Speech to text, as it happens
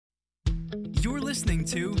You're listening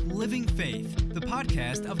to Living Faith, the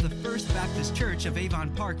podcast of the First Baptist Church of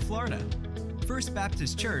Avon Park, Florida. First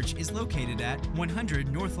Baptist Church is located at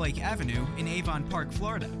 100 North Lake Avenue in Avon Park,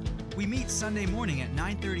 Florida. We meet Sunday morning at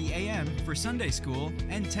 9:30 a.m. for Sunday school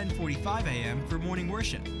and 10:45 a.m. for morning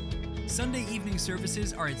worship. Sunday evening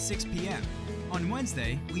services are at 6 p.m. On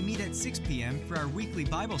Wednesday, we meet at 6 p.m. for our weekly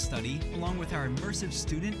Bible study along with our immersive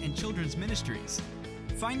student and children's ministries.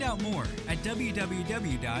 Find out more at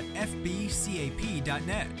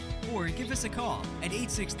www.fbcap.net or give us a call at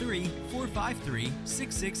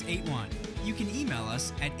 863-453-6681. You can email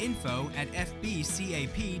us at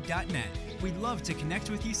info@fbcap.net. We'd love to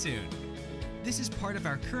connect with you soon. This is part of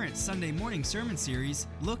our current Sunday morning sermon series,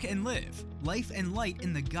 Look and Live, Life and Light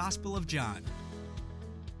in the Gospel of John.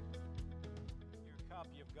 Your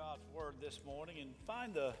copy of God's Word this morning and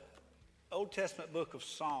find the Old Testament book of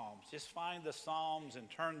Psalms. Just find the Psalms and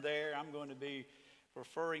turn there. I'm going to be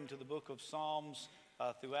referring to the book of Psalms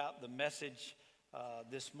throughout the message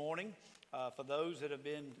this morning. For those that have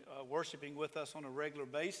been worshiping with us on a regular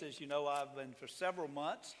basis, you know I've been for several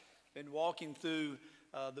months been walking through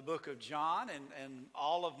the book of John, and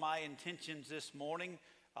all of my intentions this morning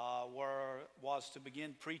was to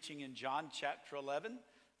begin preaching in John chapter 11,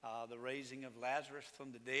 the raising of Lazarus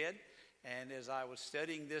from the dead. And as I was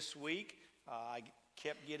studying this week, I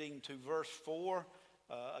kept getting to verse 4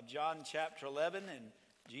 of John chapter 11, and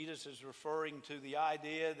Jesus is referring to the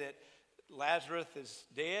idea that Lazarus is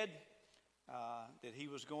dead, that he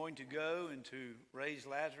was going to go and to raise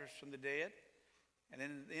Lazarus from the dead. And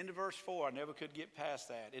then at the end of verse 4, I never could get past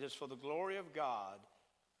that. It is for the glory of God,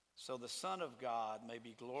 so the Son of God may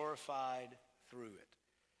be glorified through it.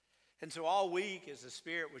 And so all week, as the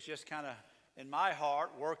Spirit was just kind of in my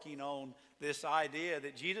heart working on this idea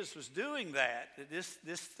that Jesus was doing that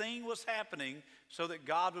this thing was happening so that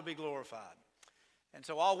God would be glorified. And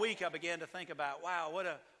so all week I began to think about, wow, what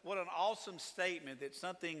an awesome statement that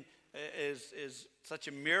something is such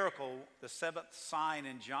a miracle, the seventh sign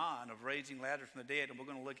in John of raising Lazarus from the dead, and we're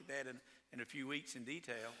going to look at that in a few weeks in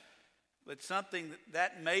detail. But something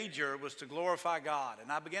that major was to glorify God.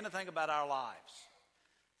 And I began to think about our lives.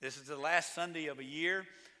 This is the last Sunday of a year.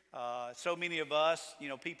 So many of us,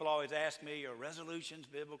 people always ask me, are resolutions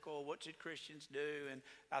biblical? What should Christians do? And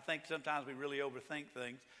I think sometimes we really overthink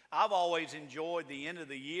things. I've always enjoyed the end of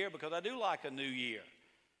the year because I do like a new year.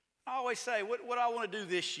 I always say, what do I want to do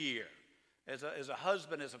this year? As a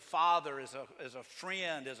husband, as a father, as a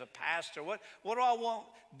friend, as a pastor, what do I want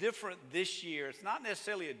different this year? It's not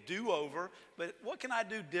necessarily a do-over, but what can I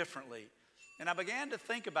do differently? And I began to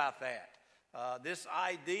think about that, this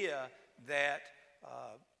idea that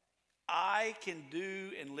I can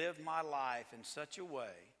do and live my life in such a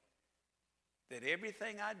way that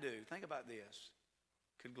everything I do, think about this,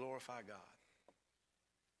 could glorify God.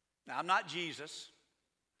 Now, I'm not Jesus.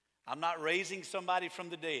 I'm not raising somebody from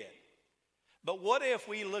the dead. But what if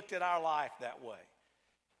we looked at our life that way?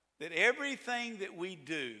 That everything that we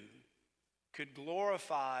do could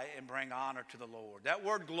glorify and bring honor to the Lord. That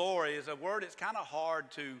word glory is a word that's kind of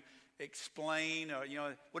hard to explain, or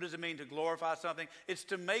what does it mean to glorify something? It's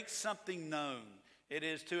to make something known. It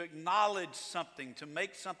is to acknowledge something, to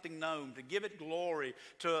make something known, to give it glory,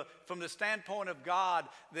 from the standpoint of God,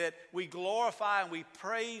 that we glorify and we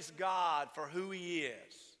praise God for who He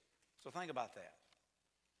is. So think about that.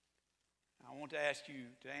 I want to ask you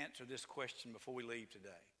to answer this question before we leave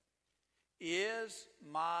today. Is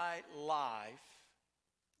my life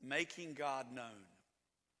making God known?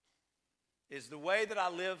 Is the way that I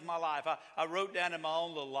live my life. I wrote down in my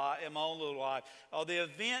own little life, are the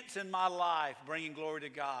events in my life bringing glory to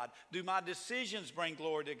God? Do my decisions bring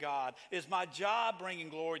glory to God? Is my job bringing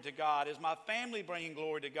glory to God? Is my family bringing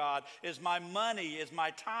glory to God? Is my money, is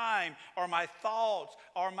my time, or my thoughts,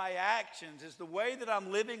 or my actions? Is the way that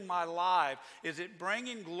I'm living my life, is it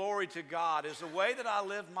bringing glory to God? Is the way that I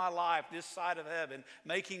live my life this side of heaven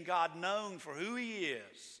making God known for who He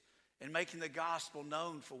is and making the gospel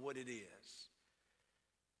known for what it is?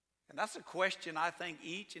 And that's a question I think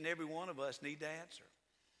each and every one of us need to answer.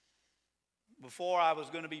 Before I was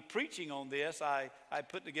going to be preaching on this, I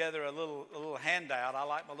put together a little handout. I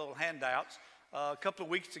like my little handouts. A couple of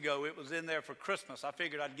weeks ago, it was in there for Christmas. I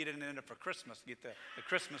figured I'd get it in there for Christmas, get the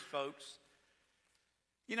Christmas folks.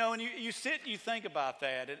 And you sit and you think about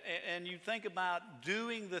that, and you think about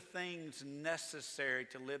doing the things necessary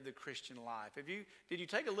to live the Christian life. Did you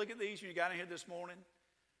take a look at these when you got in here this morning?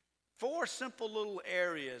 4 simple little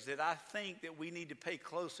areas that I think that we need to pay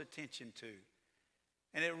close attention to.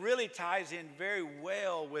 And it really ties in very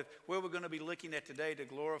well with where we're going to be looking at today to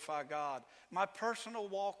glorify God. My personal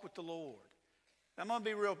walk with the Lord. I'm going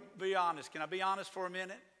to be honest. Can I be honest for a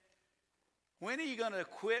minute? When are you going to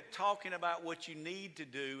quit talking about what you need to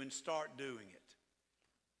do and start doing it?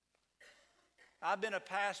 I've been a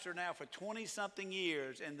pastor now for 20-something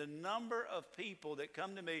years, and the number of people that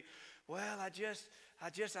come to me, well,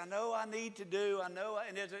 I know I need to do, and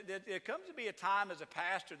there comes to be a time as a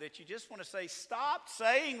pastor that you just want to say, stop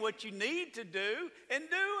saying what you need to do and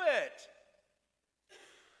do it.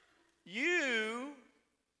 You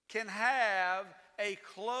can have a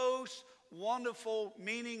close, wonderful,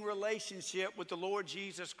 meaning relationship with the Lord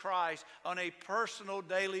Jesus Christ on a personal,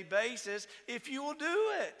 daily basis if you will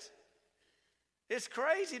do it. It's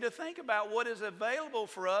crazy to think about what is available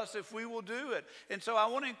for us if we will do it. And so I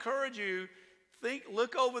want to encourage you,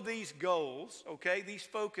 look over these goals, okay, these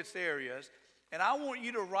focus areas, and I want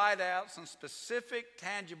you to write out some specific,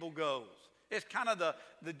 tangible goals. It's kind of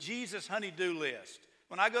the Jesus honey-do list.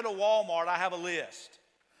 When I go to Walmart, I have a list.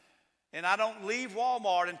 And I don't leave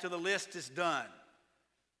Walmart until the list is done.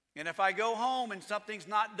 And if I go home and something's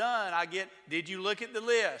not done, did you look at the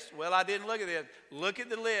list? Well, I didn't look at it. Look at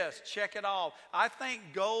the list. Check it off. I think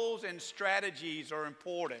goals and strategies are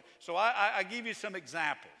important. So I give you some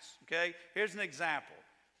examples, okay? Here's an example.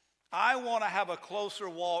 I want to have a closer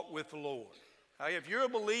walk with the Lord. Okay? If you're a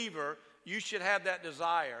believer, you should have that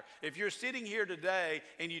desire. If you're sitting here today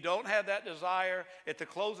and you don't have that desire, at the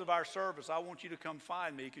close of our service, I want you to come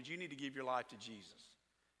find me because you need to give your life to Jesus.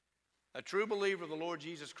 A true believer of the Lord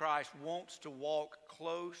Jesus Christ wants to walk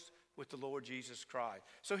close with the Lord Jesus Christ.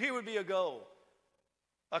 So here would be a goal,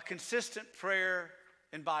 a consistent prayer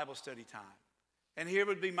and Bible study time. And here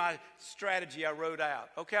would be my strategy I wrote out.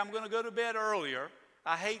 Okay, I'm going to go to bed earlier.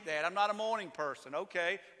 I hate that. I'm not a morning person.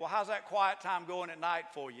 Okay, well, how's that quiet time going at night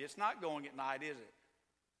for you? It's not going at night, is it?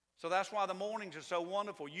 So that's why the mornings are so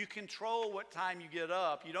wonderful. You control what time you get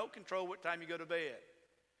up. You don't control what time you go to bed.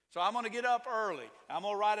 So I'm going to get up early. I'm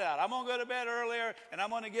going to write it out. I'm going to go to bed earlier, and I'm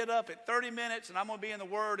going to get up at 30 minutes, and I'm going to be in the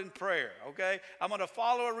Word and prayer, okay? I'm going to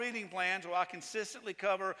follow a reading plan so I consistently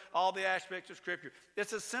cover all the aspects of Scripture.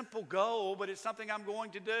 It's a simple goal, but it's something I'm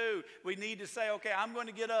going to do. We need to say, okay, I'm going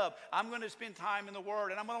to get up. I'm going to spend time in the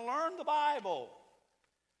Word, and I'm going to learn the Bible.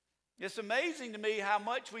 It's amazing to me how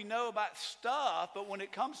much we know about stuff, but when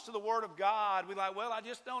it comes to the Word of God, we're like, well, I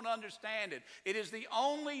just don't understand it. It is the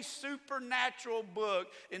only supernatural book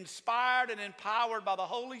inspired and empowered by the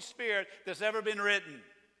Holy Spirit that's ever been written.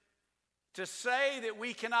 To say that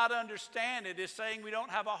we cannot understand it is saying we don't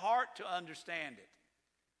have a heart to understand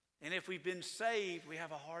it. And if we've been saved, we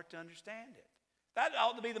have a heart to understand it. That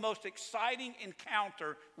ought to be the most exciting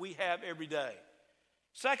encounter we have every day.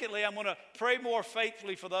 Secondly, I'm going to pray more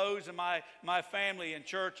faithfully for those in my family and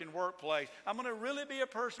church and workplace. I'm going to really be a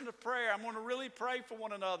person of prayer. I'm going to really pray for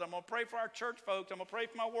one another. I'm going to pray for our church folks. I'm going to pray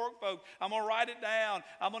for my work folks. I'm going to write it down.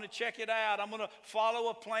 I'm going to check it out. I'm going to follow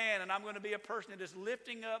a plan, and I'm going to be a person that is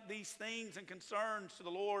lifting up these things and concerns to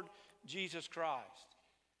the Lord Jesus Christ.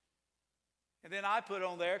 And then I put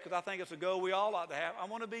on there, because I think it's a goal we all ought to have, I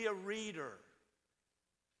want to be a reader.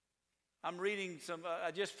 I'm reading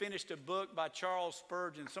I just finished a book by Charles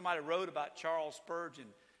Spurgeon. Somebody wrote about Charles Spurgeon.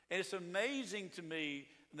 And it's amazing to me,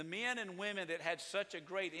 the men and women that had such a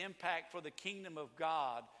great impact for the kingdom of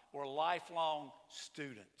God were lifelong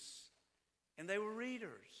students. And they were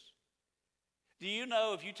readers. Do you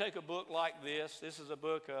know if you take a book like this is a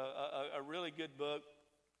book, a really good book.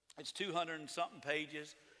 It's 200 and something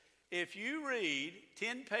pages. If you read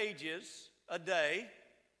 10 pages a day,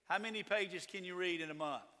 how many pages can you read in a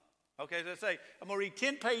month? Okay, so say, I'm going to read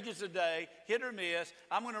 10 pages a day, hit or miss.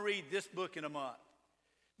 I'm going to read this book in a month.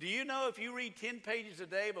 Do you know if you read 10 pages a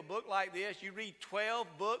day of a book like this, you read 12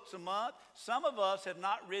 books a month? Some of us have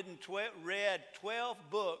not read 12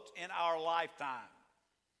 books in our lifetime.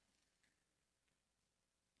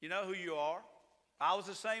 You know who you are? I was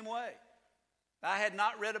the same way. I had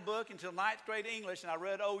not read a book until 9th grade English, and I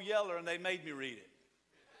read Old Yeller, and they made me read it.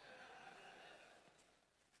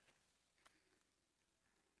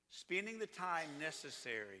 Spending the time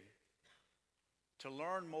necessary to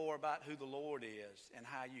learn more about who the Lord is and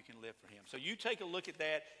how you can live for Him. So you take a look at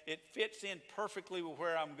that. It fits in perfectly with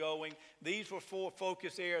where I'm going. These were 4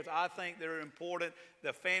 focus areas I think that are important.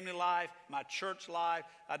 The family life, my church life.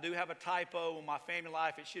 I do have a typo in my family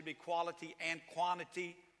life. It should be quality and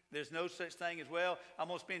quantity. There's no such thing as, well, I'm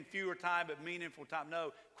going to spend fewer time but meaningful time.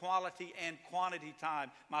 No, quality and quantity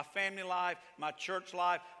time. My family life, my church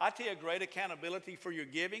life. I tell you, great accountability for your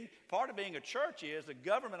giving. Part of being a church is the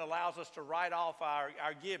government allows us to write off our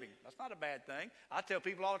giving. That's not a bad thing. I tell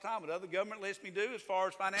people all the time, what other government lets me do as far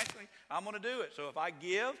as financially, I'm going to do it. So if I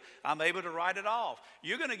give, I'm able to write it off.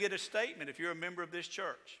 You're going to get a statement if you're a member of this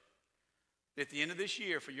church at the end of this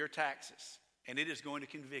year for your taxes, and it is going to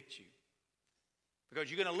convict you. Because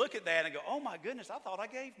you're going to look at that and go, oh my goodness, I thought I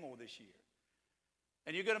gave more this year.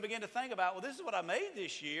 And you're going to begin to think about, well, this is what I made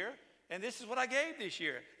this year, and this is what I gave this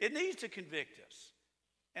year. It needs to convict us.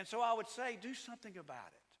 And so I would say, do something about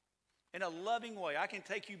it in a loving way. I can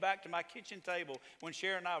take you back to my kitchen table when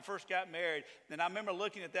Sharon and I first got married, and I remember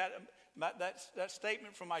looking at that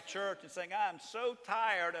statement from my church and saying, I am so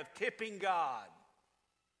tired of tipping God.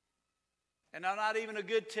 And I'm not even a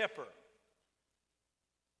good tipper.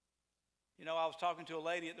 You know, I was talking to a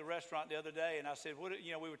lady at the restaurant the other day, and I said,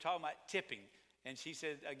 we were talking about tipping. And she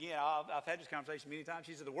said, again, I've had this conversation many times.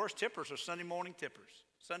 She said, the worst tippers are Sunday morning tippers,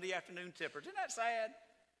 Sunday afternoon tippers. Isn't that sad?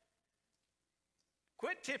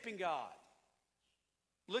 Quit tipping God.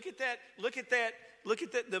 Look at that. Look at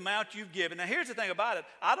the amount you've given. Now, here's the thing about it.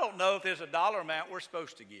 I don't know if there's a dollar amount we're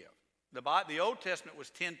supposed to give. The Old Testament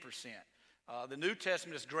was 10%. The New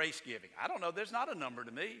Testament is grace giving. I don't know. There's not a number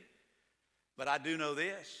to me. But I do know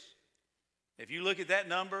this. If you look at that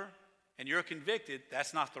number and you're convicted,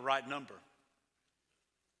 that's not the right number.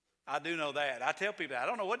 I do know that. I tell people that. I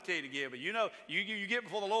don't know what to tell you to give, but you know, you get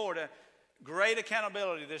before the Lord. Great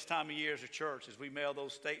accountability this time of year as a church as we mail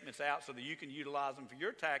those statements out so that you can utilize them for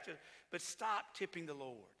your taxes. But stop tipping the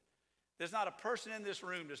Lord. There's not a person in this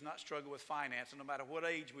room that does not struggle with finance, no matter what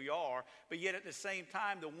age we are. But yet at the same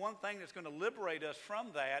time, the one thing that's going to liberate us from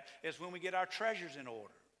that is when we get our treasures in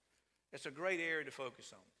order. It's a great area to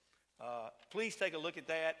focus on. Please take a look at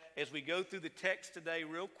that as we go through the text today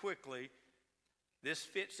real quickly. This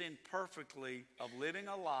fits in perfectly of living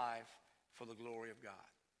a life for the glory of God.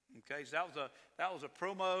 Okay, so that was a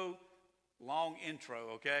promo, long intro,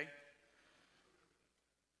 okay?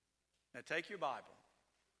 Now take your Bible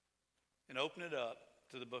and open it up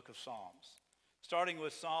to the book of Psalms, starting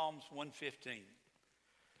with Psalms 115.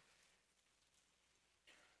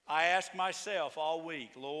 I ask myself all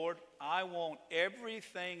week, Lord, I want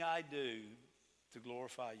everything I do to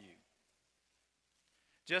glorify you.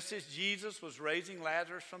 Just as Jesus was raising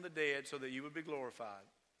Lazarus from the dead so that you would be glorified,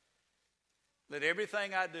 let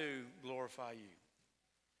everything I do glorify you.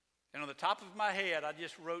 And on the top of my head, I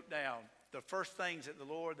just wrote down the first things that the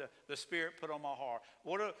Lord, the Spirit put on my heart.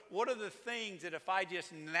 What are the things that if I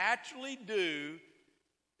just naturally do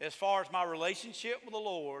as far as my relationship with the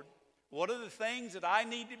Lord, what are the things that I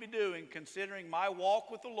need to be doing considering my walk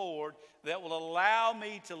with the Lord that will allow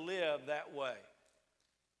me to live that way?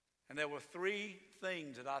 And there were three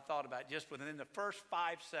things that I thought about just within the first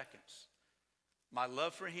 5 seconds. My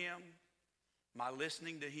love for Him, my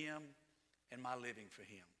listening to Him, and my living for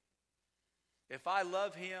Him. If I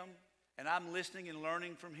love Him and I'm listening and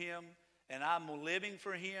learning from Him and I'm living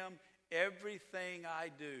for Him, everything I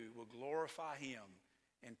do will glorify Him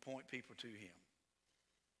and point people to Him.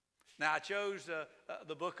 Now, I chose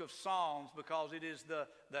the book of Psalms because it is the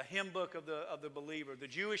hymn book of the believer, the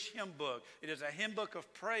Jewish hymn book. It is a hymn book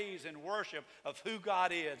of praise and worship of who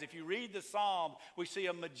God is. If you read the Psalm, we see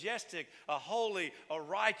a majestic, a holy, a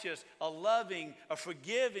righteous, a loving, a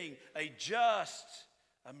forgiving, a just,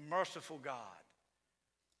 a merciful God.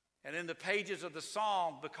 And in the pages of the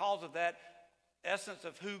Psalm, because of that essence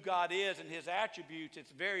of who God is and His attributes, it's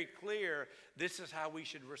very clear this is how we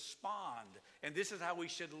should respond. And this is how we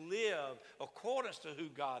should live according to who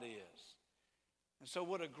God is. And so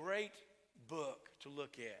what a great book to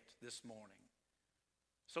look at this morning.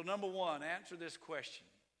 So number one, answer this question.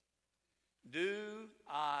 Do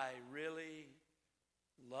I really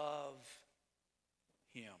love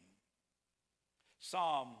Him?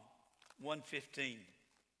 Psalm 115.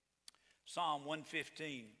 Psalm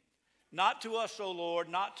 115. Not to us, O Lord,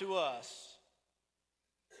 not to us,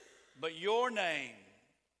 but your name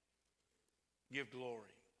give glory.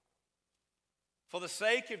 For the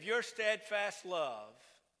sake of your steadfast love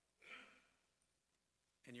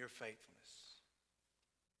and your faithfulness.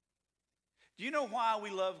 Do you know why we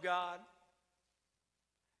love God?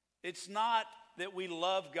 It's not that we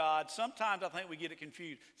love God. Sometimes I think we get it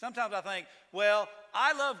confused. Sometimes I think, well,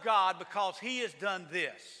 I love God because He has done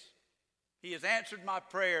this. He has answered my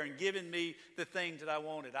prayer and given me the things that I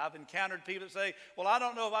wanted. I've encountered people that say, well, I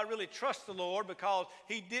don't know if I really trust the Lord because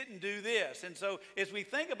He didn't do this. And so as we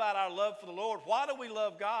think about our love for the Lord, why do we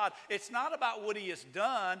love God? It's not about what He has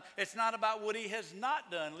done. It's not about what He has not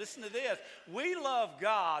done. Listen to this. We love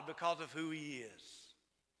God because of who He is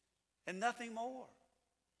and nothing more.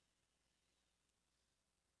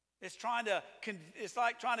 It's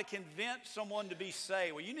like trying to convince someone to be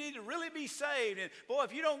saved. Well, you need to really be saved. And boy,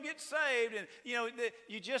 if you don't get saved, and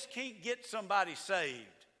you just can't get somebody saved.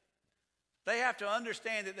 They have to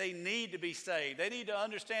understand that they need to be saved. They need to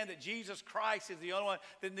understand that Jesus Christ is the only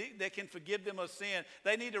one that can forgive them of sin.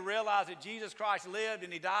 They need to realize that Jesus Christ lived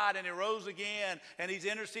and he died and he rose again, and he's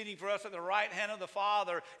interceding for us at the right hand of the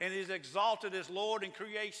Father, and he's exalted as Lord and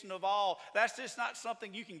creation of all. That's just not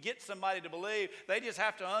something you can get somebody to believe. They just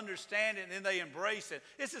have to understand it, and then they embrace it.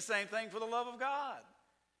 It's the same thing for the love of God.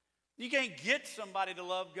 You can't get somebody to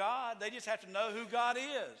love God. They just have to know who God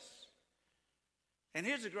is. And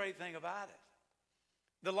here's the great thing about it.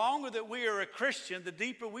 The longer that we are a Christian, the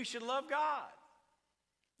deeper we should love God.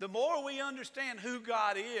 The more we understand who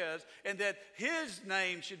God is and that his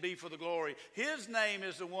name should be for the glory. His name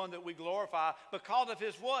is the one that we glorify because of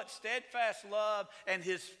his what? Steadfast love and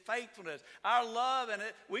his faithfulness. Our love, and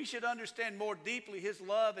we should understand more deeply his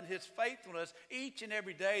love and his faithfulness each and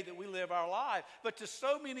every day that we live our life. But to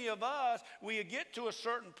so many of us, we get to a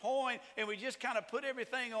certain point and we just kind of put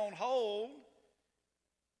everything on hold.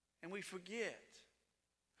 And we forget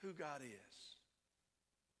who God is.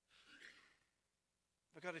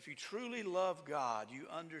 Because if you truly love God, you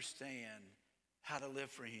understand how to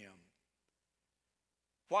live for him.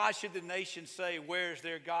 Why should the nation say, where's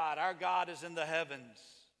their God? Our God is in the heavens,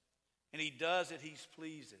 and he does it he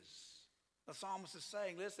pleases. The psalmist is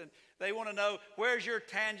saying, listen, they want to know, where's your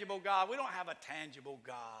tangible God? We don't have a tangible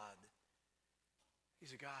God.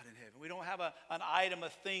 He's a God in heaven. We don't have an item, a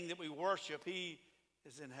thing that we worship. He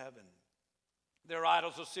is in heaven. Their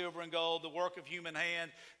idols are silver and gold, the work of human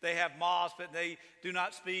hands. They have mouths, but they do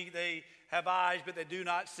not speak. They have eyes, but they do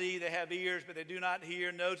not see. They have ears, but they do not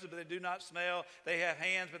hear. Noses, but they do not smell. They have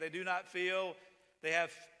hands, but they do not feel. They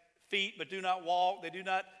have feet, but do not walk. They do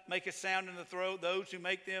not make a sound in the throat. Those who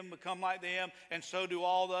make them become like them, and so do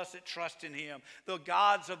all us that trust in him. The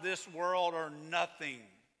gods of this world are nothing.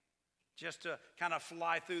 Just to kind of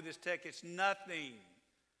fly through this text, it's nothing.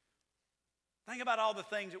 Think about all the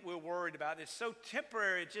things that we're worried about. It's so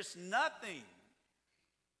temporary, it's just nothing.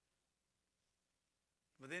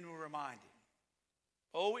 But then we're reminded,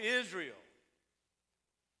 O Israel,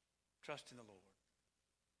 trust in the Lord.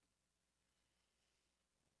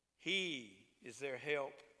 He is their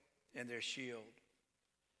help and their shield.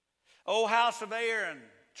 O house of Aaron,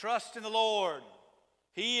 trust in the Lord.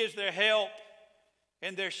 He is their help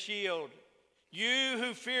and their shield. You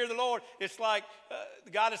who fear the Lord, it's like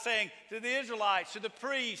God is saying to the Israelites, to the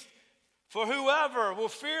priest, for whoever will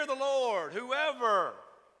fear the Lord, whoever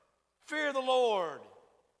fear the Lord,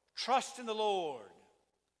 trust in the Lord.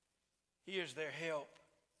 He is their help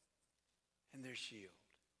and their shield.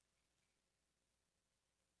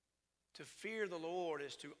 To fear the Lord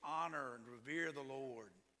is to honor and revere the Lord.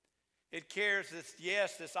 It carries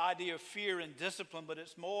this idea of fear and discipline, but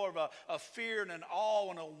it's more of a fear and an awe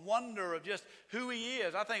and a wonder of just who he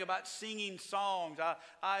is. I think about singing songs.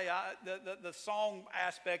 The song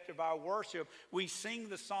aspect of our worship, we sing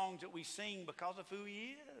the songs that we sing because of who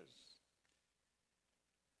he is.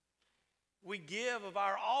 We give of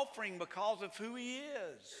our offering because of who he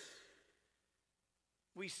is.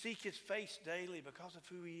 We seek his face daily because of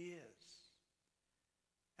who he is.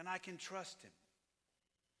 And I can trust him.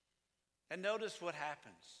 And notice what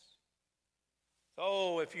happens.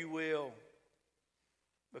 Oh, if you will,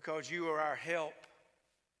 because you are our help,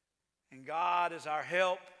 and God is our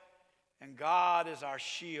help, and God is our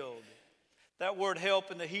shield. That word help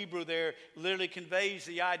in the Hebrew there literally conveys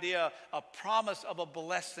the idea, a promise of a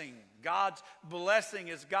blessing. God's blessing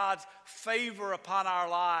is God's favor upon our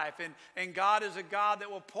life, and God is a God that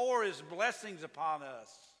will pour his blessings upon us.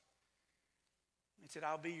 He said,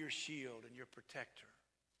 I'll be your shield and your protector.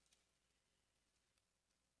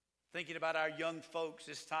 Thinking about our young folks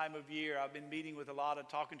this time of year, I've been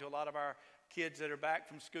talking to a lot of our kids that are back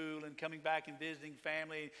from school and coming back and visiting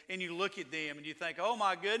family. And you look at them and you think, oh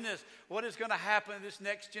my goodness, what is going to happen to this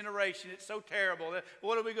next generation? It's so terrible.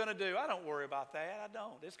 What are we going to do? I don't worry about that. I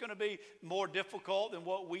don't. It's going to be more difficult than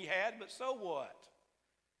what we had, but so what?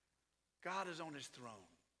 God is on his throne.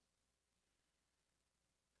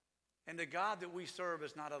 And the God that we serve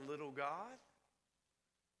is not a little God.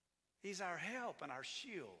 He's our help and our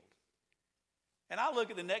shield. And I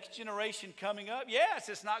look at the next generation coming up. Yes,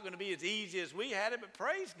 it's not going to be as easy as we had it, but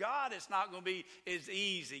praise God, it's not going to be as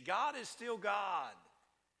easy. God is still God.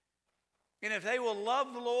 And if they will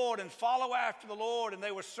love the Lord and follow after the Lord, and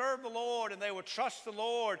they will serve the Lord, and they will trust the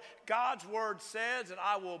Lord, God's word says that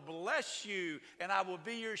I will bless you, and I will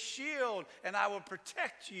be your shield, and I will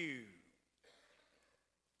protect you.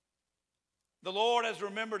 The Lord has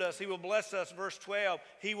remembered us. He will bless us. Verse 12,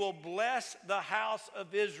 He will bless the house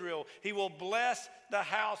of Israel. He will bless the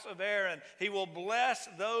house of Aaron. He will bless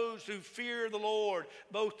those who fear the Lord,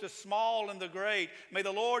 both the small and the great. May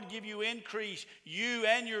the Lord give you increase, you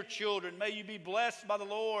and your children. May you be blessed by the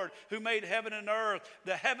Lord who made heaven and earth.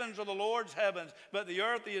 The heavens are the Lord's heavens, but the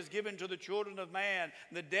earth He has given to the children of man.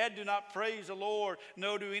 The dead do not praise the Lord,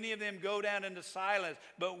 nor do any of them go down into silence.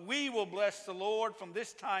 But we will bless the Lord from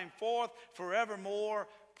this time forth forevermore.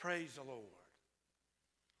 Praise the Lord.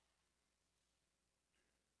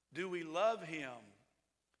 Do we love Him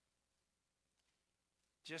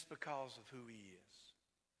just because of who He is?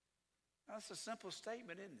 That's a simple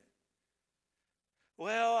statement, isn't it?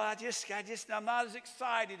 Well, I'm not as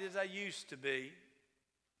excited as I used to be.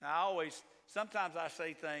 Now, sometimes I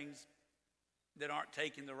say things that aren't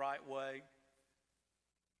taken the right way.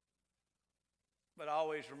 But I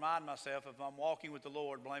always remind myself, if I'm walking with the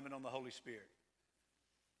Lord, blame it on the Holy Spirit.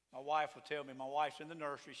 My wife will tell me, my wife's in the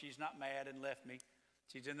nursery. She's not mad and left me.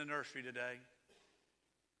 She's in the nursery today.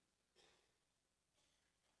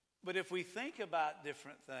 But if we think about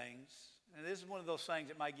different things, and this is one of those things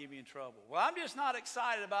that might give you in trouble. Well, I'm just not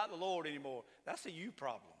excited about the Lord anymore. That's a you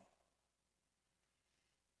problem.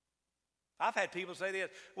 I've had people say this,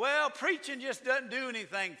 well, preaching just doesn't do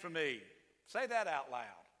anything for me. Say that out loud.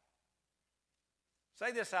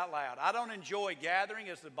 Say this out loud. I don't enjoy gathering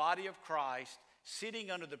as the body of Christ, sitting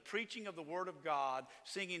under the preaching of the Word of God,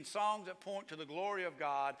 singing songs that point to the glory of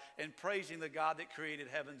God, and praising the God that created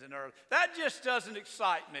heavens and earth. That just doesn't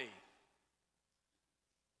excite me.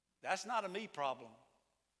 That's not a me problem.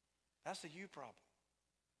 That's a you problem.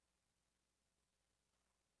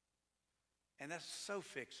 And that's so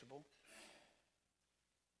fixable.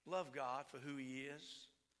 Love God for who He is.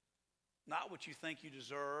 Not what you think you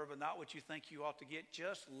deserve and not what you think you ought to get.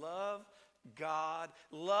 Just love God.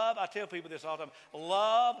 I tell people this all the time.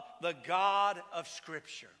 Love the God of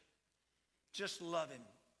Scripture. Just love Him.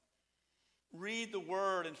 Read the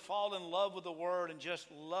Word and fall in love with the Word and just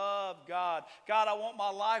love God. God, I want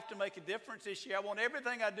my life to make a difference this year. I want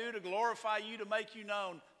everything I do to glorify You, to make You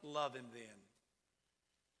known. Love Him then.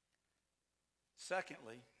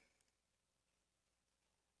 Secondly,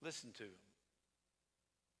 listen to Him.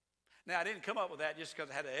 Now, I didn't come up with that just because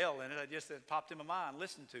it had an L in it. It popped in my mind.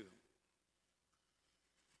 Listen to Him.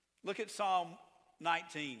 Look at Psalm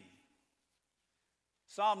 19.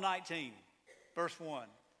 Psalm 19, verse 1.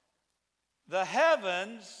 The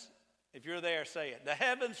heavens, if you're there, say it. The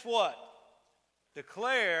heavens what?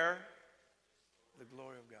 Declare the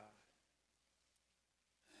glory of God.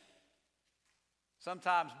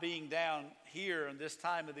 Sometimes being down here in this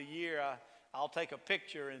time of the year, I'll take a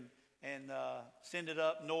picture and send it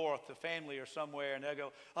up north to family or somewhere, and they'll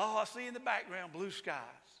go, oh, I see in the background blue skies.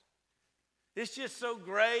 It's just so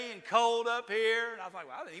gray and cold up here. And I was like,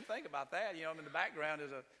 well, I didn't even think about that. You know, in the background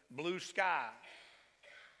is a blue sky.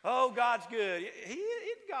 Oh, God's good.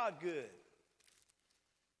 Isn't God good?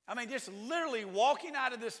 I mean, just literally walking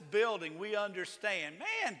out of this building, we understand,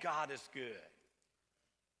 man, God is good.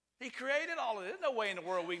 He created all of this. There's no way in the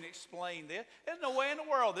world we can explain this. There's no way in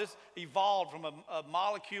the world this evolved from a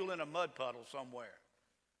molecule in a mud puddle somewhere.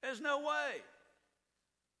 There's no way.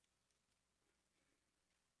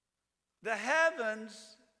 The heavens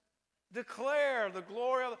declare the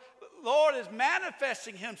glory of the Lord is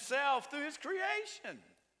manifesting Himself through His creation.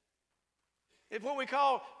 It's what we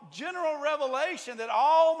call general revelation, that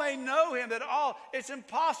all may know Him, it's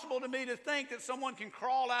impossible to me to think that someone can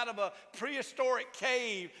crawl out of a prehistoric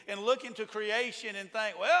cave and look into creation and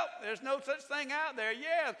think, well, there's no such thing out there.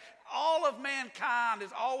 Yes, all of mankind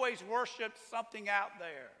has always worshiped something out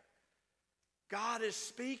there. God is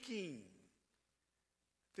speaking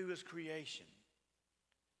through His creation.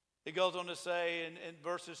 It goes on to say in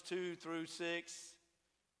verses 2 through 6,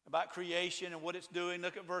 about creation and what it's doing.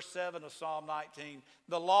 Look at verse 7 of Psalm 19.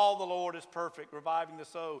 The law of the Lord is perfect, reviving the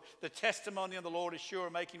soul. The testimony of the Lord is sure,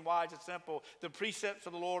 making wise and simple. The precepts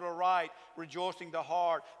of the Lord are right, rejoicing the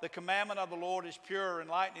heart. The commandment of the Lord is pure,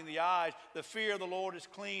 enlightening the eyes. The fear of the Lord is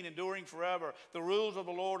clean, enduring forever. The rules of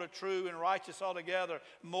the Lord are true and righteous altogether.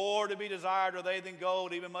 More to be desired are they than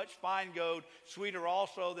gold, even much fine gold, sweeter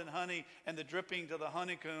also than honey, and the drippings of the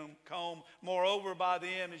honeycomb. Moreover, by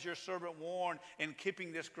them is your servant warned, in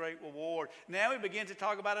keeping this great reward. Now he begins to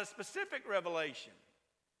talk about a specific revelation.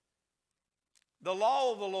 The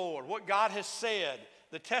law of the Lord, what God has said.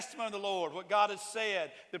 The testimony of the Lord, what God has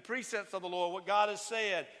said. The precepts of the Lord, what God has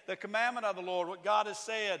said. The commandment of the Lord, what God has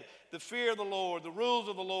said. The fear of the Lord, the rules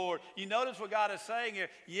of the Lord. You notice what God is saying here.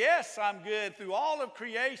 Yes, I'm good through all of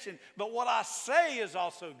creation, but what I say is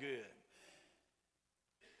also good.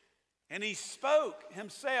 And he spoke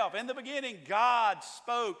himself. In the beginning, God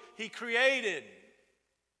spoke. He created.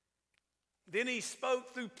 Then he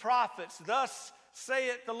spoke through prophets. Thus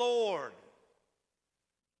saith the Lord.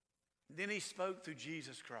 Then he spoke through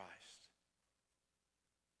Jesus Christ.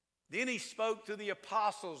 Then he spoke to the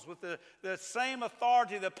apostles with the same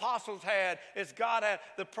authority the apostles had as God had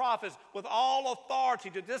the prophets, with all authority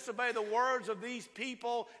to disobey the words of these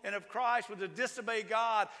people and of Christ, was to disobey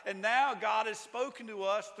God. And now God has spoken to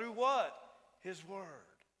us through what? His word.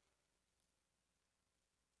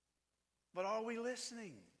 But are we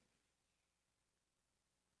listening?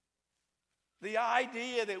 The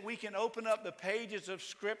idea that we can open up the pages of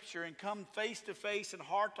Scripture and come face to face and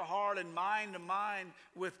heart to heart and mind to mind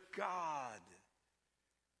with God.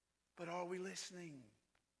 But are we listening?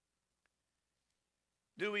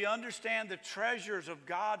 Do we understand the treasures of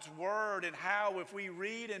God's Word and how if we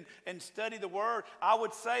read and study the Word, I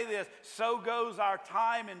would say this, so goes our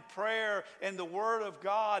time in prayer and the Word of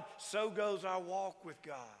God, so goes our walk with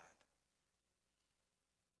God.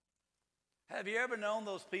 Have you ever known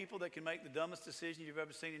those people that can make the dumbest decisions you've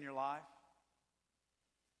ever seen in your life?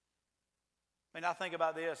 I mean, I think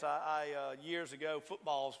about this. Years ago,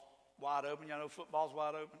 football's wide open. Y'all know football's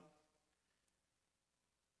wide open?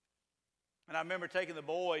 And I remember taking the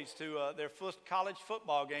boys to their first college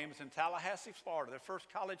football game. It's in Tallahassee, Florida. Their first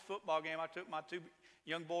college football game I took my two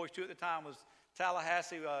young boys to at the time was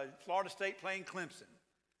Tallahassee, Florida State playing Clemson.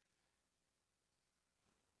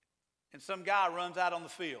 And some guy runs out on the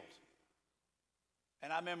field.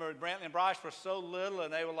 And I remember Brantley and Bryce were so little,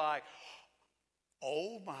 and they were like,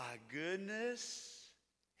 oh my goodness,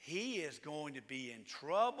 he is going to be in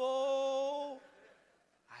trouble.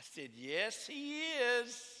 I said, yes, he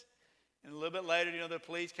is. And a little bit later, the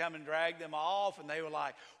police come and drag them off, and they were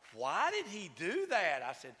like, why did he do that?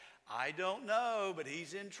 I said, I don't know, but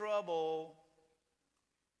he's in trouble.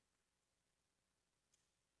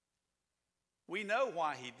 We know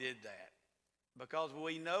why he did that. Because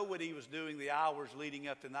we know what he was doing the hours leading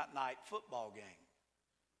up to that night football game.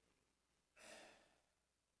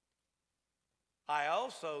 I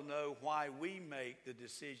also know why we make the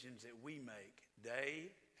decisions that we make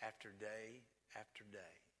day after day after day.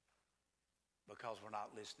 Because we're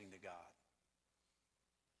not listening to God.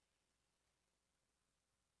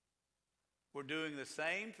 We're doing the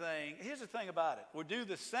same thing. Here's the thing about it. We do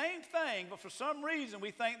the same thing, but for some reason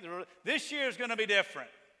we think this year is going to be different.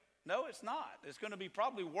 No, it's not. It's going to be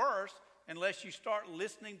probably worse unless you start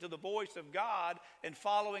listening to the voice of God and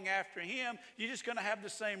following after Him. You're just going to have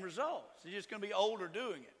the same results. You're just going to be older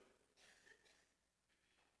doing it.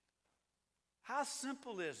 How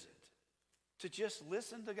simple is it to just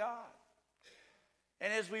listen to God?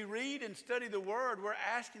 And as we read and study the Word, we're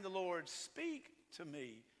asking the Lord, speak to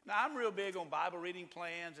me. Now, I'm real big on Bible reading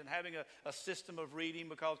plans and having a system of reading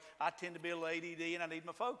because I tend to be a little ADD and I need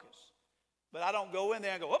my focus. But I don't go in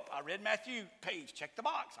there and go, I read Matthew page, check the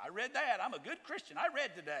box. I read that. I'm a good Christian. I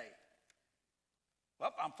read today.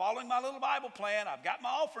 Well, I'm following my little Bible plan. I've got my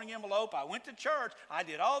offering envelope. I went to church. I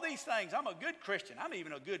did all these things. I'm a good Christian. I'm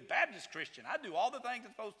even a good Baptist Christian. I do all the things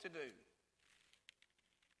I'm supposed to do.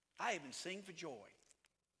 I even sing for joy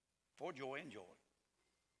and joy.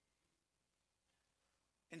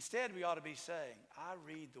 Instead, we ought to be saying, I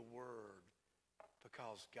read the Word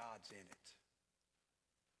because God's in it.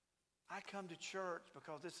 I come to church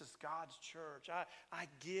because this is God's church. I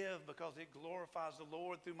give because it glorifies the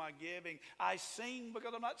Lord through my giving. I sing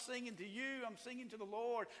because I'm not singing to you. I'm singing to the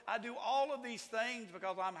Lord. I do all of these things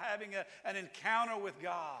because I'm having an encounter with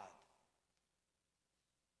God.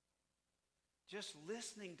 Just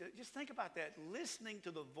think about that. Listening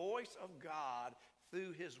to the voice of God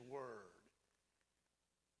through His Word.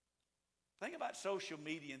 Think about social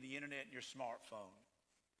media and the internet and your smartphone.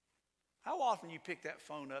 How often you pick that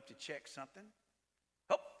phone up to check something?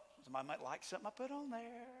 Oh, somebody might like something I put on there.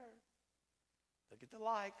 Look at the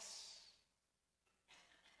likes.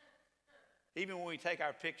 Even when we take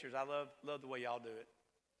our pictures, I love the way y'all do it.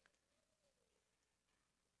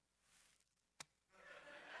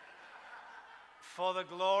 For the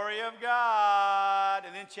glory of God.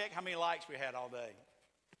 And then check how many likes we had all day.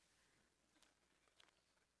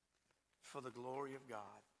 For the glory of God.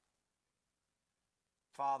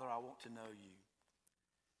 Father, I want to know you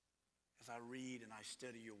as I read and I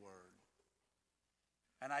study your word.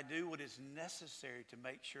 And I do what is necessary to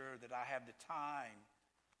make sure that I have the time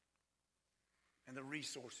and the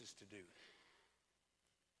resources to do it.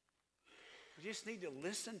 We just need to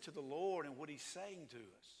listen to the Lord and what He's saying to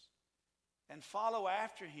us and follow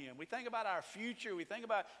after Him. We think about our future. We think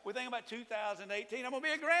about 2018. I'm going to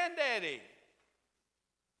be a granddaddy.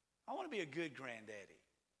 I want to be a good granddaddy.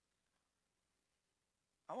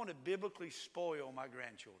 I want to biblically spoil my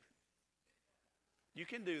grandchildren. You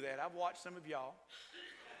can do that. I've watched some of y'all.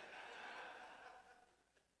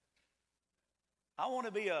 I want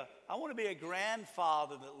to be a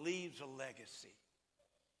grandfather that leaves a legacy.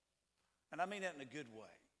 And I mean that in a good way.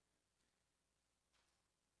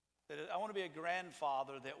 I want to be a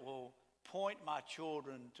grandfather that will point my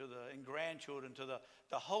children and grandchildren to the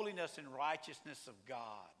holiness and righteousness of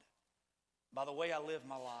God by the way I live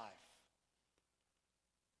my life,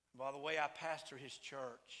 by the way I pastor his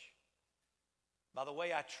church, by the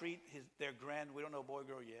way I treat we don't know boy,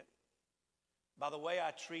 girl yet, by the way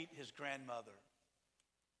I treat his grandmother,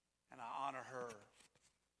 and I honor her.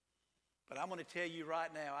 But I'm going to tell you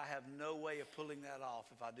right now, I have no way of pulling that off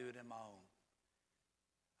if I do it in my own.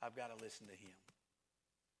 I've got to listen to him.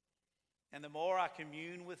 And the more I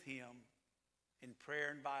commune with him in prayer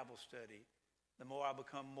and Bible study, the more I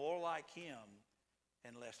become more like him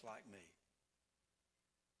and less like me.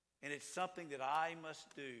 And it's something that I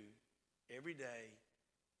must do every day,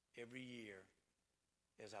 every year,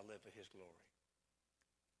 as I live for his glory.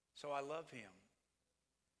 So I love him.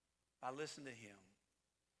 I listen to him.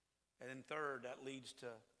 And then third, that leads to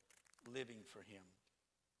living for him.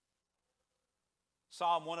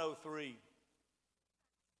 Psalm 103.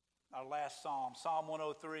 Our last psalm, Psalm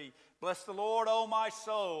 103. Bless the Lord, O my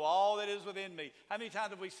soul, all that is within me. How many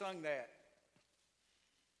times have we sung that?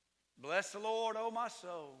 Bless the Lord, O my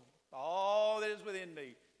soul, all that is within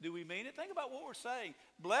me. Do we mean it? Think about what we're saying.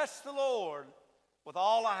 Bless the Lord with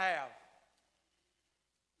all I have.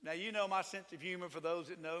 Now, you know my sense of humor. For those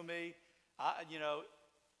that know me,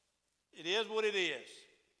 it is what it is.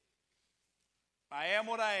 I am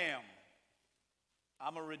what I am.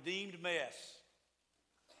 I'm a redeemed mess.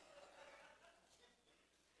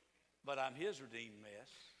 But I'm his redeemed mess.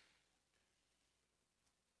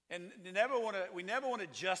 And we never want to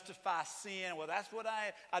justify sin. Well, that's what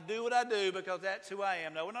I do what I do because that's who I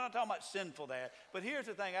am. No, we're not talking about sinful that. But here's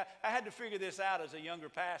the thing. I had to figure this out as a younger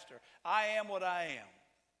pastor. I am what I am.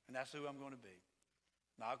 And that's who I'm going to be.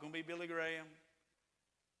 Not going to be Billy Graham.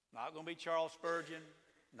 Not going to be Charles Spurgeon.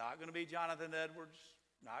 Not going to be Jonathan Edwards.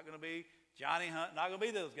 Not going to be Johnny Hunt. Not going to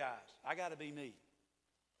be those guys. I got to be me.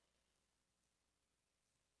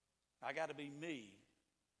 I got to be me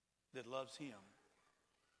that loves him.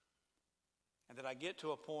 And that I get to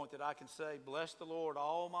a point that I can say, bless the Lord,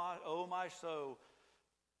 oh my soul,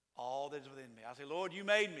 all that is within me. I say, Lord, you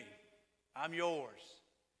made me. I'm yours.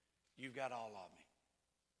 You've got all of me.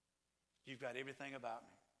 You've got everything about me.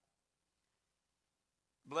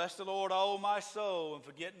 Bless the Lord, O my soul, and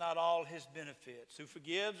forget not all his benefits, who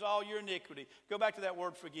forgives all your iniquity. Go back to that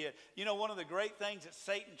word forget. You know, one of the great things that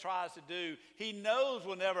Satan tries to do, he knows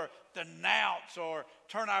we'll never denounce or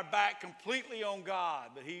turn our back completely on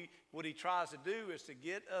God. But what he tries to do is to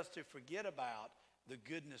get us to forget about the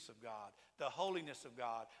goodness of God, the holiness of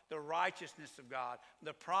God, the righteousness of God,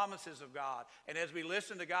 the promises of God. And as we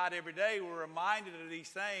listen to God every day, we're reminded of these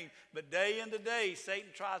things. But day into day,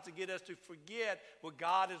 Satan tries to get us to forget what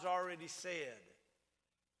God has already said.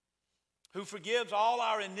 Who forgives all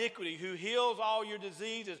our iniquity, who heals all your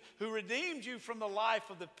diseases, who redeems you from the life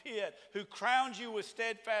of the pit, who crowns you with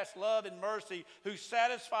steadfast love and mercy, who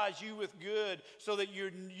satisfies you with good so that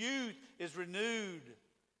your youth is renewed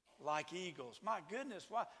like eagles. My goodness,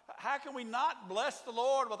 how can we not bless the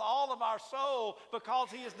Lord with all of our soul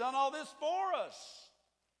because he has done all this for us?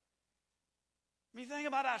 When you think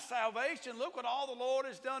about our salvation, look what all the Lord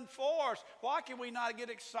has done for us. Why can we not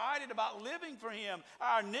get excited about living for him?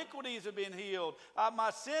 Our iniquities have been healed.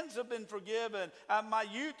 My sins have been forgiven. My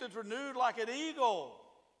youth is renewed like an eagle.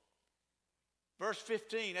 Verse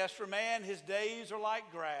 15, as for man, his days are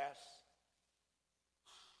like grass.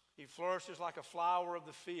 He flourishes like a flower of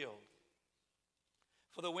the field.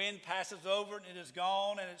 For the wind passes over it and it is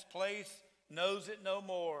gone, and its place knows it no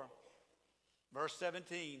more. Verse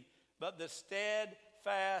 17, but the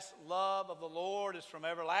steadfast love of the Lord is from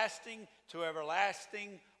everlasting to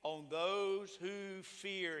everlasting on those who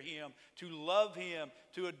fear him, to love him,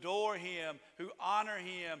 to adore him, who honor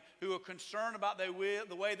him, who are concerned about the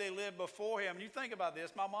way they live before him. And you think about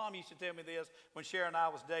this. My mom used to tell me this when Sharon and I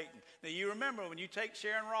was dating. Now you remember when you take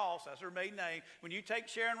Sharon Ross, that's her maiden name, when you take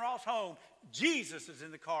Sharon Ross home, Jesus is in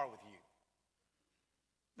the car with you.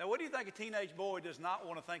 Now what do you think a teenage boy does not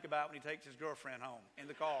want to think about when he takes his girlfriend home in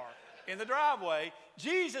the car, in the driveway?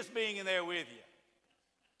 Jesus being in there with you.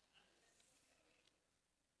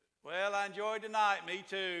 Well, I enjoyed tonight. Me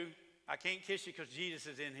too. I can't kiss you because Jesus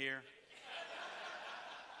is in here.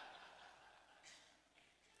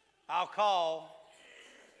 I'll call.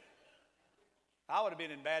 I would have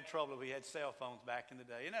been in bad trouble if we had cell phones back in the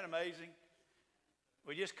day. Isn't that amazing?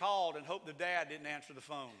 We just called and hoped the dad didn't answer the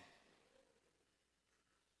phone.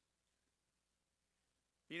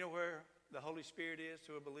 You know where the Holy Spirit is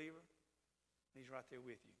to a believer? He's right there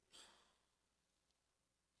with you.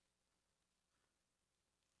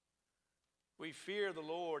 We fear the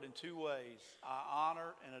Lord in two ways. I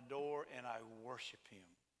honor and adore and I worship him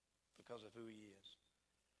because of who he is.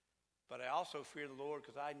 But I also fear the Lord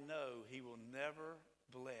because I know he will never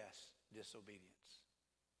bless disobedience.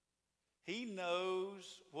 He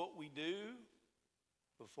knows what we do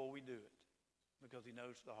before we do it because he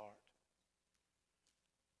knows the heart.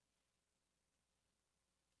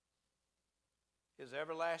 His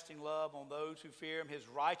everlasting love on those who fear him, his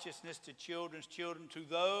righteousness to children's children, to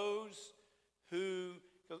those who,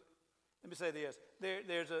 let me say this,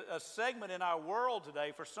 there's a segment in our world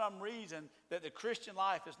today for some reason that the Christian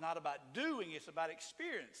life is not about doing, it's about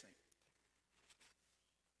experiencing.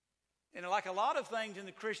 And like a lot of things in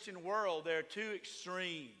the Christian world, there are two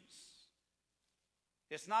extremes.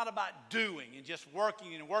 It's not about doing and just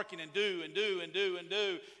working and do.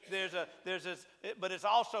 But it's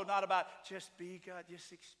also not about just be God,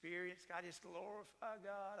 just experience God, just glorify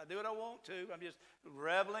God. I do what I want to. I'm just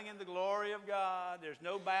reveling in the glory of God. There's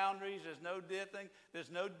no boundaries. There's no dithing.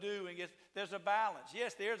 There's no doing. There's a balance.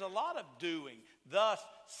 Yes, there's a lot of doing. Thus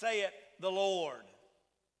saith the Lord.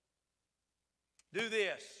 Do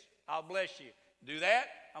this, I'll bless you. Do that,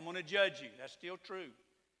 I'm going to judge you. That's still true.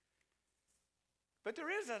 But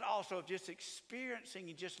there is that also of just experiencing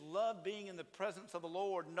and just love being in the presence of the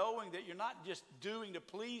Lord, knowing that you're not just doing to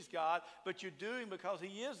please God, but you're doing because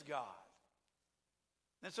he is God.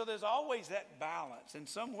 And so there's always that balance. And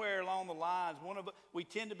somewhere along the lines, we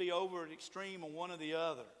tend to be over at extreme on one or the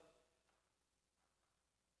other.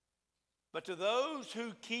 But to those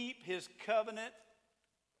who keep his covenant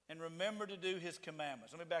and remember to do his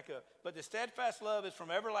commandments. Let me back up. But the steadfast love is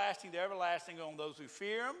from everlasting to everlasting on those who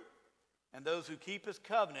fear him, and those who keep his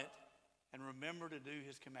covenant and remember to do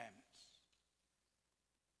his commandments.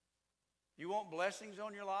 You want blessings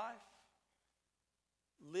on your life?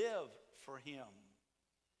 Live for him.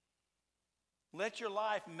 Let your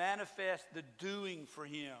life manifest the doing for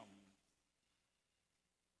him.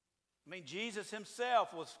 I mean, Jesus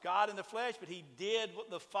himself was God in the flesh, but he did what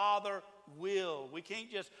the Father willed. We can't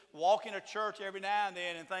just walk in a church every now and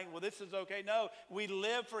then and think, well, this is okay. No, we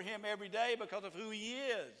live for him every day because of who he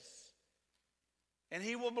is. And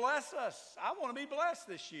he will bless us. I want to be blessed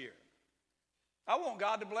this year. I want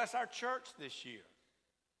God to bless our church this year.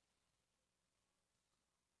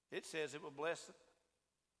 It says it will bless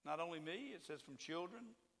not only me, it says from children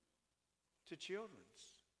to children's.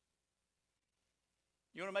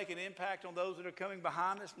 You want to make an impact on those that are coming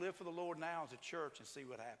behind us? Live for the Lord now as a church and see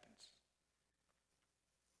what happens.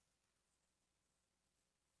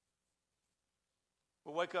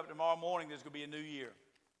 We'll wake up tomorrow morning, there's going to be a new year.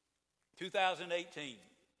 2018.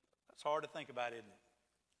 That's hard to think about, isn't it?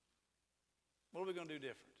 What are we going to do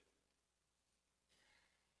different?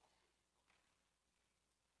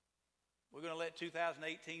 We're going to let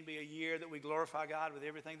 2018 be a year that we glorify God with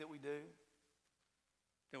everything that we do.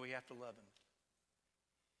 Then we have to love him.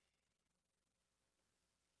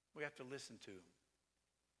 We have to listen to him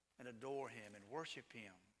and adore him and worship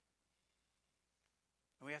him.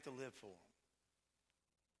 And we have to live for him.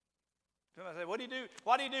 Somebody say, what do you do?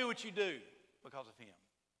 Why do you do what you do? Because of him.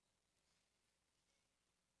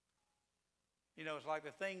 You know, it's like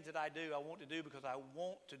the things that I do, I want to do because I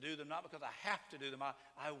want to do them, not because I have to do them. I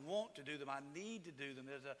want to do them. I need to do them.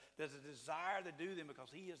 There's a desire to do them because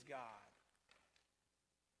he is God.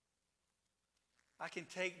 I can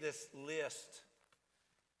take this list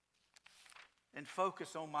and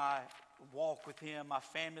focus on my walk with him, my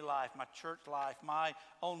family life, my church life, my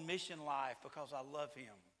own mission life because I love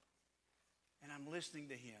him. And I'm listening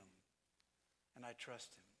to him. And I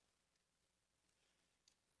trust him.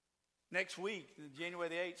 Next week, January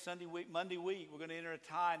the 8th, Monday week, we're going to enter a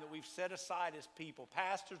time that we've set aside as people.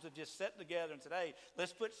 Pastors have just sat together and said, hey,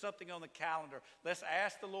 let's put something on the calendar. Let's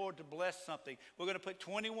ask the Lord to bless something. We're going to put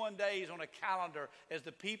 21 days on a calendar as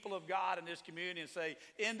the people of God in this community and say,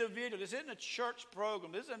 individual. This isn't a church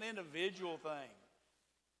program. This is an individual thing.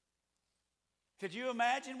 Could you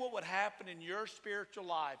imagine what would happen in your spiritual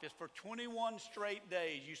life if for 21 straight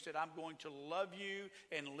days you said, I'm going to love you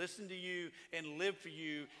and listen to you and live for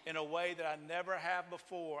you in a way that I never have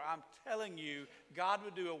before? I'm telling you, God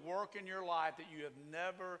would do a work in your life that you have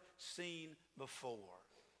never seen before.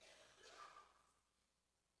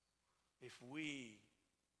 If we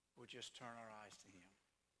would just turn our eyes to him.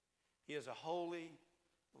 He is a holy,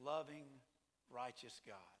 loving, righteous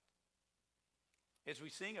God. As we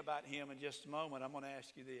sing about him in just a moment, I'm going to ask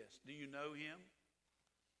you this. Do you know him?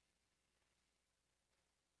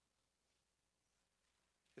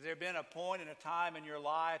 Has there been a point in a time in your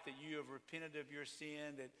life that you have repented of your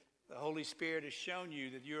sin, that the Holy Spirit has shown you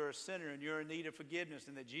that you're a sinner and you're in need of forgiveness,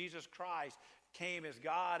 and that Jesus Christ came as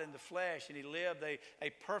God in the flesh, and he lived a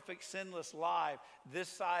perfect sinless life this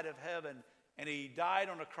side of heaven, and he died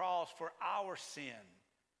on a cross for our sin.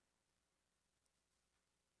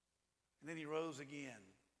 And then he rose again.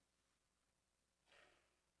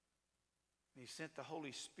 And he sent the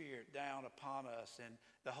Holy Spirit down upon us, and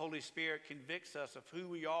the Holy Spirit convicts us of who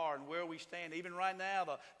we are and where we stand. Even right now,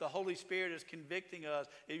 the Holy Spirit is convicting us.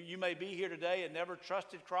 You may be here today and never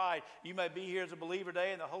trusted Christ. You may be here as a believer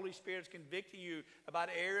today, and the Holy Spirit is convicting you about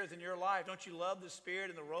areas in your life. Don't you love the Spirit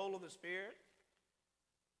and the role of the Spirit?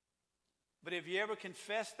 But if you ever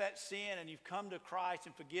confess that sin and you've come to Christ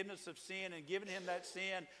in forgiveness of sin and given him that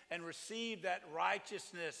sin and received that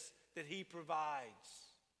righteousness that he provides,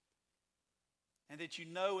 and that you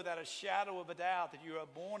know without a shadow of a doubt that you're a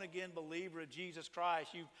born-again believer of Jesus Christ.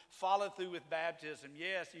 You've followed through with baptism.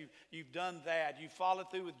 Yes, you've done that. You've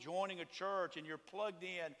followed through with joining a church, and you're plugged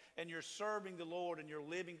in, and you're serving the Lord, and you're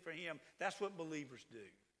living for him. That's what believers do.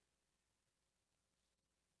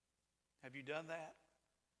 Have you done that?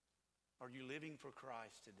 Are you living for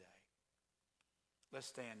Christ today? Let's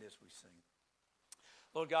stand as we sing.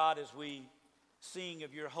 Lord God, as we sing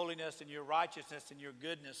of your holiness and your righteousness and your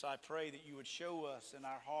goodness, I pray that you would show us in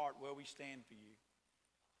our heart where we stand for you.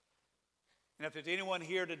 And if there's anyone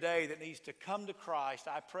here today that needs to come to Christ,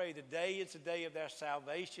 I pray today is the day of their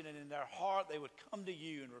salvation, and in their heart they would come to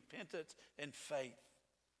you in repentance and faith.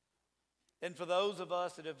 And for those of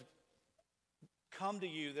us that have come to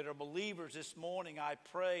you, that are believers this morning, I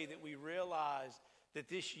pray that we realize that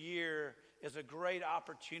this year is a great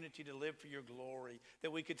opportunity to live for your glory,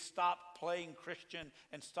 that we could stop playing Christian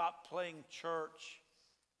and stop playing church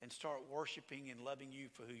and start worshiping and loving you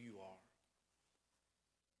for who you are.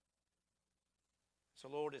 So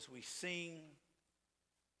Lord, as we sing,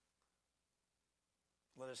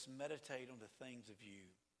 let us meditate on the things of you.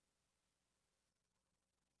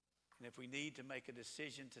 And if we need to make a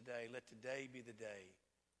decision today, let today be the day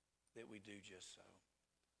that we do just so.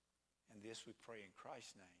 And this we pray in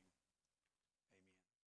Christ's name.